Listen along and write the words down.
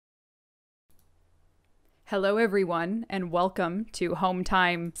Hello, everyone, and welcome to Home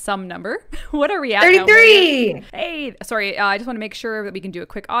Time Some Number. What are we at 33! Now, hey, sorry, I just want to make sure that we can do a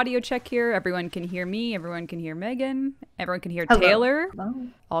quick audio check here. Everyone can hear me. Everyone can hear Megan. Everyone can hear Taylor. Hello.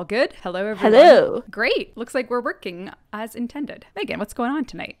 All good? Hello, everyone. Hello. Great. Looks like we're working as intended. Megan, what's going on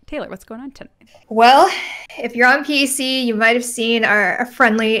tonight? Taylor, what's going on tonight? Well, if you're on PC, you might have seen our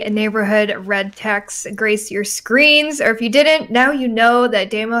friendly neighborhood red text grace your screens. Or if you didn't, now you know that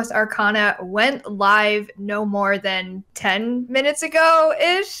Deimos Arcana went live no more than 10 minutes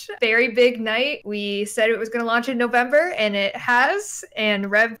ago-ish. Very big night. We said it was going to launch in November, and it has.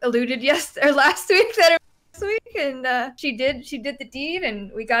 And Rev alluded last week that it week, and she did the deed,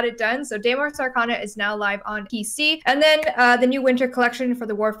 and we got it done. So Deimos Arcana is now live on PC, and then the new winter collection for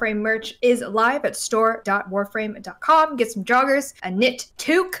the Warframe merch is live at store.warframe.com. Get some joggers, a knit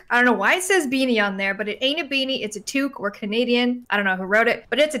toque. I don't know why it says beanie on there, but it ain't a beanie, it's a toque. We're Canadian. I don't know who wrote it,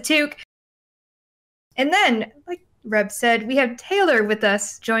 but it's a toque. And then, like Reb said, we have Taylor with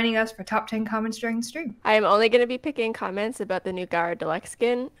us, joining us for top 10 comments during the stream. I am only going to be picking comments about the new Gara Deluxe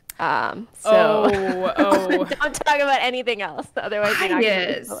skin. Don't talk about anything else. Otherwise, you're not going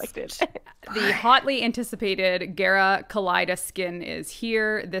to be selected. The hotly anticipated Gara Kaleidos skin is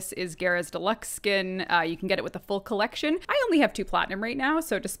here. This is Gara's deluxe skin. You can get it with the full collection. I only have 2 platinum right now,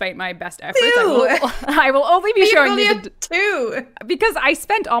 so despite my best efforts, I will only be showing you the 2 because I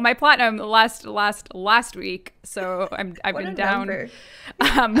spent all my platinum last week. So I've been down.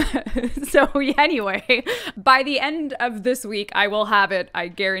 So anyway, by the end of this week, I will have it. I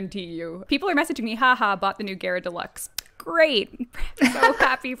guarantee you. People are messaging me, haha, bought the new Gara Deluxe. Great. So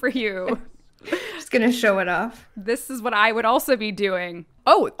happy for you. Just gonna show it off. This is what I would also be doing.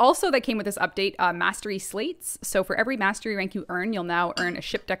 Oh, also that came with this update, mastery slates. So for every mastery rank you earn, you'll now earn a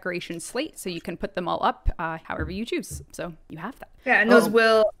ship decoration slate. So you can put them all up however you choose. So you have that. Yeah, and those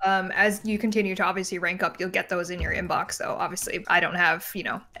will, as you continue to obviously rank up, you'll get those in your inbox. So obviously I don't have,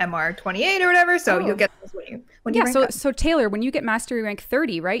 MR 28 or whatever. So you'll get those when you rank up. So Taylor, when you get mastery rank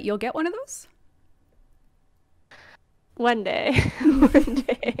 30, right, you'll get one of those? One day. One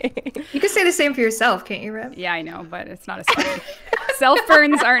day. You can say the same for yourself, can't you, Reb? Yeah, I know, but it's not as funny.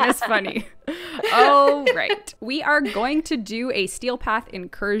 Self-burns aren't as funny. Oh, right. We are going to do a Steel Path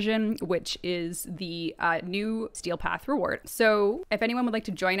incursion, which is the new Steel Path reward. So if anyone would like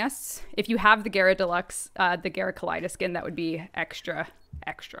to join us, if you have the Gara Deluxe, the Gara Kaleidos skin, that would be extra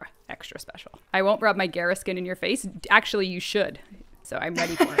special. I won't rub my Gara skin in your face. Actually, you should. So I'm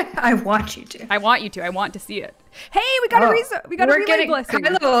ready for it. I want you to. I want you to. I want to see it. Hey, we got a relay blessing.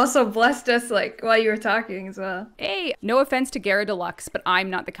 Kylo also blessed us while you were talking as well. Hey, no offense to Gara Deluxe, but I'm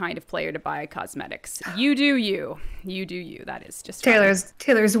not the kind of player to buy cosmetics. You do you. You do you. That is just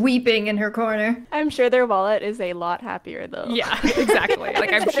Taylor's weeping in her corner. I'm sure their wallet is a lot happier though. Yeah, exactly.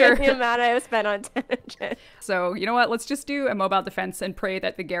 Like I'm sure the amount I have spent on tangent. So you know what? Let's just do a mobile defense and pray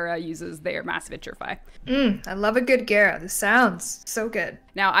that the Gara uses their massive vitrify. I love a good Gara. This sounds so good.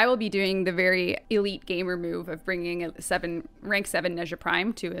 Now I will be doing the very elite gamer move of bringing a rank 7 Nezha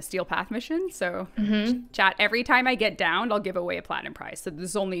Prime to a Steel Path mission. So chat, every time I get downed, I'll give away a platinum prize. So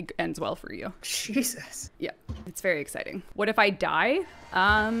this only ends well for you. Jesus. Yeah, it's very exciting. What if I die?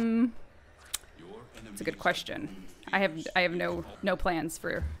 It's a good question. I have no plans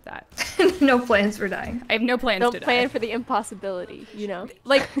for that. No plans for dying. I have no plans to die. Don't plan for the impossibility,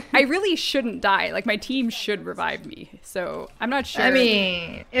 Like, I really shouldn't die. Like, my team should revive me. So, I'm not sure. I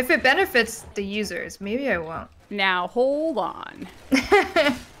mean, if it benefits the users, maybe I won't. Now, hold on.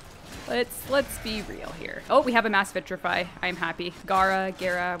 Let's be real here. Oh, we have a mass vitrify. I'm happy. Gara,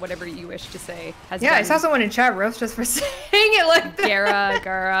 whatever you wish to say. I saw someone in chat roast us for saying it like that.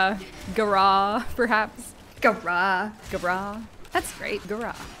 Gara, perhaps. Gara. That's great,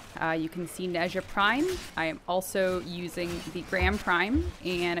 Gara. You can see Nezha Prime. I am also using the Graham Prime,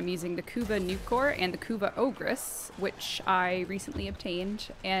 and I'm using the Kuva Nucor and the Kuva Ogress, which I recently obtained.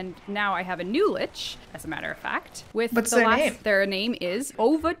 And now I have a new Lich, as a matter of fact. What's their name? Their name is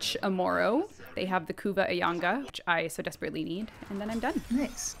Ovuch Amoro. They have the Kuva Ayanga, which I so desperately need, and then I'm done.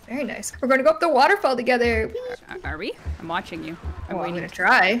 Nice. Very nice. We're going to go up the waterfall together. Are we? I'm watching you. I'm going to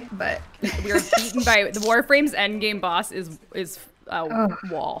try, but... We are beaten by... The Warframe's endgame boss is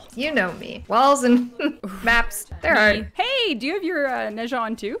wall. You know me. Walls and maps. They're hard. Hey, do you have your Nezha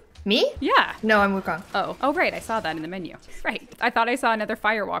on too? Me? Yeah. No, I'm Wukong. Oh, right. I saw that in the menu. Right. I thought I saw another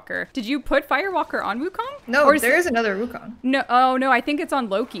Firewalker. Did you put Firewalker on Wukong? No, there is another Wukong. No. Oh, no. I think it's on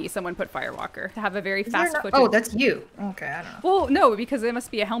Loki. Someone put Firewalker to have a very fast-footed... Oh, that's you. Okay, I don't know. Well, no, because it must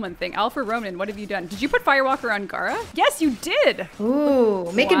be a Helman thing. Alpha Ronan, what have you done? Did you put Firewalker on Gara? Yes, you did.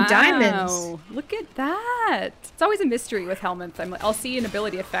 Ooh, making diamonds. Look at that. It's always a mystery with Helminth. I'll see an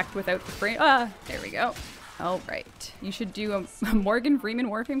ability effect without the frame. There we go. All right. You should do a Morgan Freeman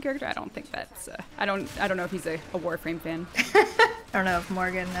Warframe character. I don't think that's. I don't know if he's a Warframe fan. I don't know if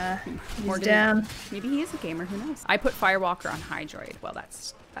Morgan is down. Maybe he is a gamer. Who knows? I put Firewalker on High Droid. Well,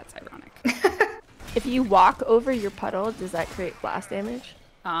 that's ironic. If you walk over your puddle, does that create blast damage?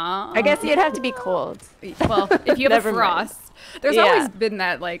 I guess you'd have to be cold. Well, if you have a frost. There's Yeah. always been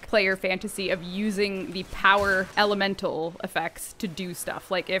that like player fantasy of using the power elemental effects to do stuff.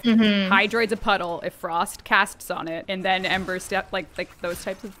 Like if High Droid's a puddle, if Frost casts on it, and then Ember step like those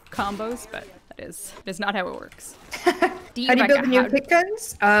types of combos. But that is not how it works. How do you build new pick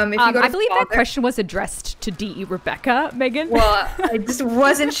guns? If you go to I believe Father- that question was addressed to DE Rebecca, Megan. Well, I just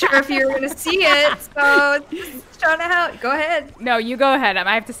wasn't sure if you were going to see it, so just trying to help. Go ahead. No, you go ahead.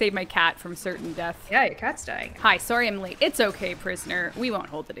 I have to save my cat from certain death. Yeah, your cat's dying. Hi, sorry I'm late. It's okay, prisoner. We won't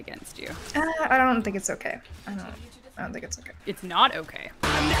hold it against you. I don't think it's okay. I don't think it's okay. It's not okay.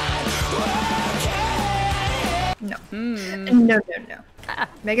 No. No.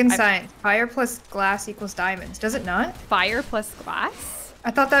 Megan I've- Science. Fire plus glass equals diamonds. Does it not? Fire plus glass?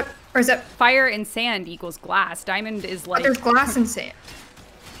 I thought that, or is that, Fire and sand equals glass. Diamond is but like there's glass and sand.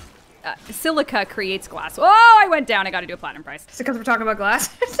 silica creates glass. Oh, I went down. I got to do a platinum prize. Is it because we're talking about glass?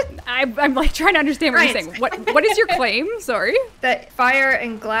 I'm like trying to understand what you're Right. saying. What is your claim? Sorry. That fire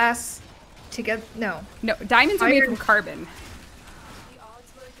and glass together, no. No, diamonds are made Fire- from carbon.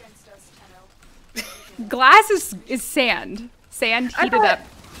 Glass is sand. Sand I heated thought- up.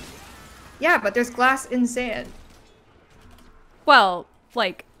 Yeah, but there's glass in sand. Well,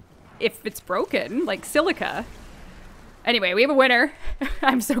 like, if it's broken, like silica. Anyway, we have a winner.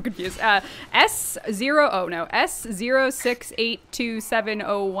 I'm so confused.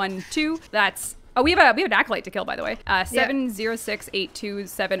 S06827012. That's. Oh, we have an acolyte to kill, by the way.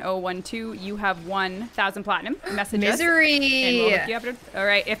 706827012. You have 1,000 platinum. Message us, Misery. and we'll hook you up. All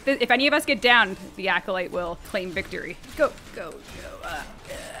right. If any of us get down, the acolyte will claim victory. Go.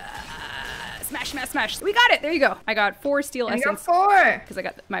 Smash. We got it. There you go. I got 4 steel I got essence 4. because I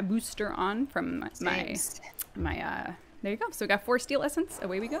got my booster on from my there you go. So we got 4 steel essence.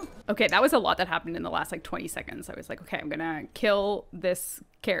 Away we go. Okay, that was a lot that happened in the last like 20 seconds. I was like, okay, I'm gonna kill this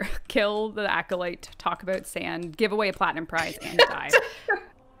kill the acolyte, talk about sand, give away a platinum prize, and die.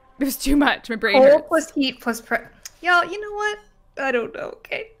 It was too much. My brain Cold hurts. plus heat plus Y'all, you know what? I don't know,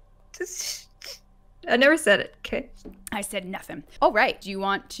 okay? I never said it, okay? I said nothing. All right. Do you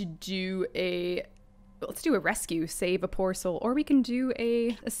want to do let's do a rescue, save a poor soul, or we can do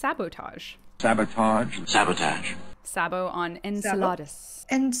a sabotage. Sabotage. Sabo on enchiladas.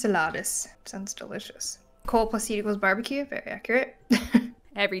 Enchiladas. Sounds delicious. Cold plus heat equals barbecue. Very accurate.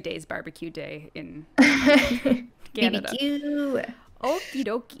 Every day's barbecue day in Canada. BBQ. Okie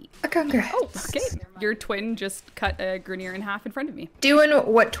dokie. Congrats. Oh, okay. Your twin just cut a Grenier in half in front of me. Doing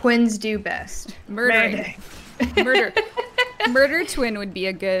what twins do best. Murdering. Murder. Murder Twin would be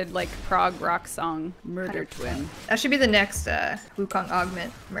a good like prog rock song. Murder Twin. That should be the next Wukong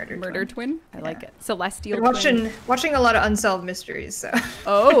augment. Murder Twin. I like it. Celestial Been Twin. watching a lot of Unsolved Mysteries, so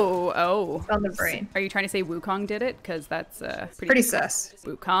Oh. it's on the brain. Are you trying to say Wukong did it? Because that's Pretty sus.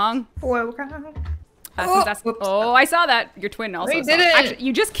 Wukong. Wukong. Whoops. Oh, I saw that. Your twin also. You saw it. didn't. Actually,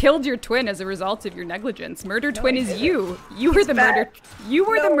 you just killed your twin as a result of your negligence. Murder Twin is didn't. you. You were the bad. murder. You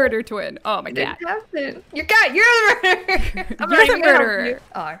were the No. murder twin. Oh my god. Didn't happen. Your cat, you're the murderer. I'm You're not the even gonna help murderer. you.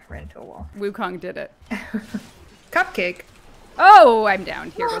 Oh, I ran into a wall. Wukong did it. Cupcake. Oh, I'm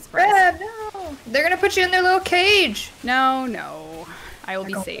down. Here goes prize. Red, no. They're gonna put you in their little cage. No. I will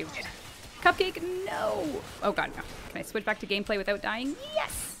be go saved. Cupcake, no. Oh god, no. Can I switch back to gameplay without dying?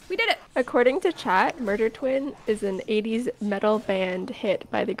 Yes! We did it! According to chat, Murder Twin is an 80s metal band hit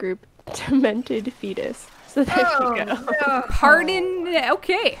by the group Demented Fetus. So there Oh, you go. no. Pardon.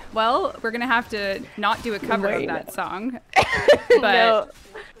 Okay. Well, we're gonna have to not do a cover Right. of that song. No.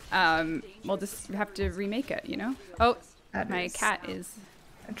 But we'll just have to remake it, you know? Oh, That my is cat is...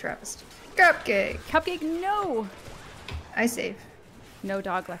 a travesty. Cupcake. Cupcake, no! I save. No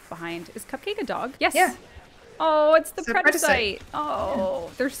dog left behind. Is Cupcake a dog? Yes. Yeah. Oh, it's the It's a Predacite. Predacite.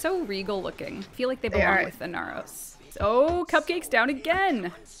 Oh, they're so regal looking. I feel like they They belong are. with the Naros. Oh, Cupcake's down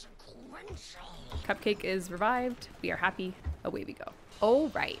again. Cupcake is revived. We are happy. Away we go. All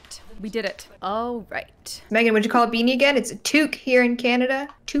right. We did it. All right. Megan, would you call it beanie again? It's a toque here in Canada.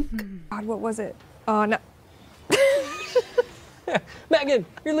 Toque. God, what was it? Oh, no. Megan,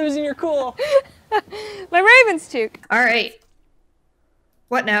 you're losing your cool. My Raven's toque. All right.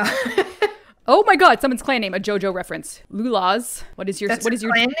 What now? Oh my god, someone's clan name, a JoJo reference. Lulaz. What is your That's what her is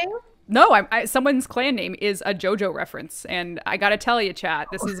your clan name? No, someone's clan name is a JoJo reference, and I gotta tell you, chat,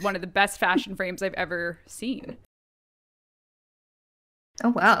 this is one of the best fashion frames I've ever seen. Oh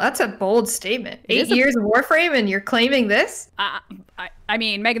wow, that's a bold statement. It 8 is a- years of Warframe and you're claiming this? I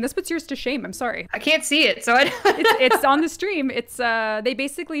mean, Megan, this puts yours to shame. I'm sorry. I can't see it, so I It's on the stream. It's they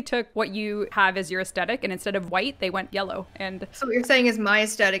basically took what you have as your aesthetic, and instead of white, they went yellow. And So what you're saying is my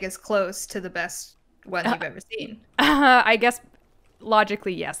aesthetic is close to the best one you've ever seen. I guess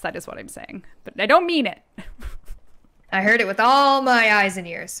logically, yes, that is what I'm saying, but I don't mean it. I heard it with all my eyes and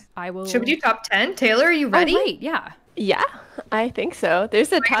ears. I will. Should we do top 10? Taylor, are you ready? Oh, right, yeah. Yeah, I think so.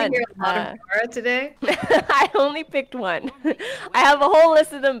 There's a I ton. hear a lot of Gara today. I only picked one. I have a whole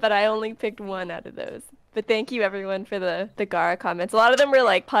list of them, but I only picked one out of those. But thank you everyone for the Gara comments. A lot of them were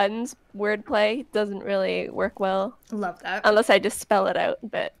like puns, wordplay. Doesn't really work well Love that. unless I just spell it out,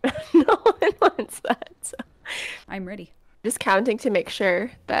 but no one wants that. So. I'm ready. Just counting to make sure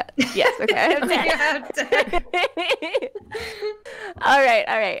that, yes, okay. I have 10. All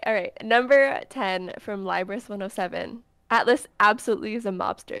right. Number 10 from Libris 107. Atlas absolutely is a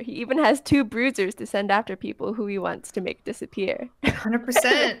mobster. He even has 2 bruisers to send after people who he wants to make disappear.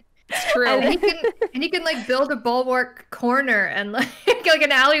 100%. It's true. And he can like build a bulwark corner and like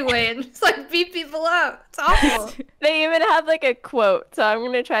an alleyway and just like beat people up. It's awful. They even have like a quote, so I'm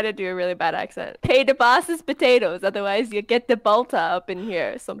gonna try to do a really bad accent. Pay the bosses potatoes, otherwise you get the Balta up in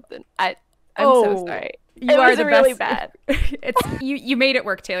here or something. I'm so sorry. You it are was the really best. bad. You made it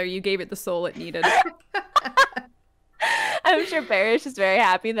work, Taylor. You gave it the soul it needed. I'm sure Bear is just very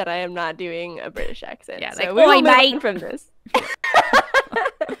happy that I am not doing a British accent. Yeah, so like, we will "Oi, move mate." on from this.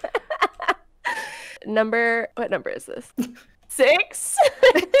 What number is this? 6?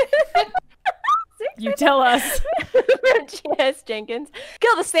 You tell us. From G.S. Jenkins.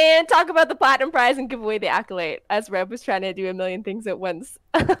 Kill the stand, talk about the platinum prize, and give away the accolade. As Reb was trying to do a million things at once.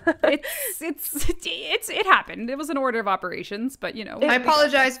 It happened. It was an order of operations, but you know. I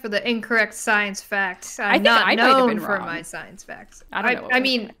apologize for the incorrect science facts. I'm think not I might have known been for wrong. my science facts. I don't know what I was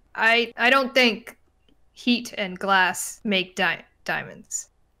mean, I don't think heat and glass make diamonds,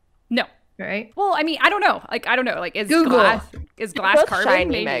 No. right? Well, I mean, I don't know. Like, is Google. glass Both carbon?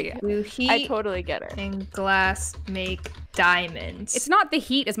 shiny, Maybe. Meg. Do heat I totally get her. and glass make diamonds? It's not the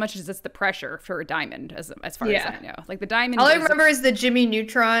heat as much as it's the pressure for a diamond, as far as Yeah. I know. Like the diamond. All I goes- remember is the Jimmy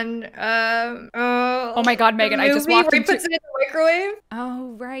Neutron. Oh my God, Megan, I just movie walked where he into- puts it in the microwave.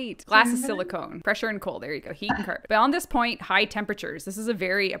 Oh, right. Glass is silicone. Pressure and cold. There you go. Heat and carbon. But on this point, high temperatures. This is a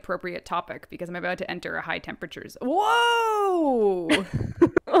very appropriate topic because I'm about to enter a high temperatures. Whoa!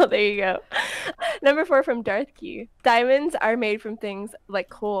 Well, there you go. Number 4 from Darth Q. Diamonds are made from things like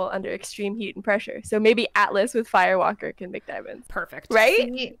coal under extreme heat and pressure. So maybe Atlas with Firewalker can make diamonds. Perfect. Right?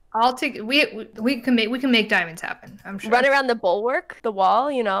 See, we can make diamonds happen. I'm sure. Run around the bulwark, the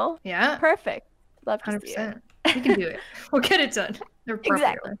wall, you know? Yeah, Perfect. Love to see it. 100%. We can do it. We'll get it done.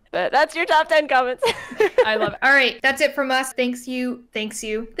 Exactly. But that's your top 10 comments. I love it. All right, that's it from us. Thank you,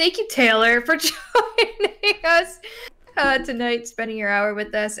 Taylor, for joining us tonight, spending your hour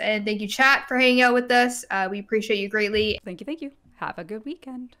with us, and thank you, chat, for hanging out with us. We appreciate you greatly. Thank you. Have a good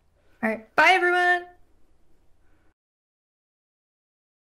weekend. All right, bye, everyone.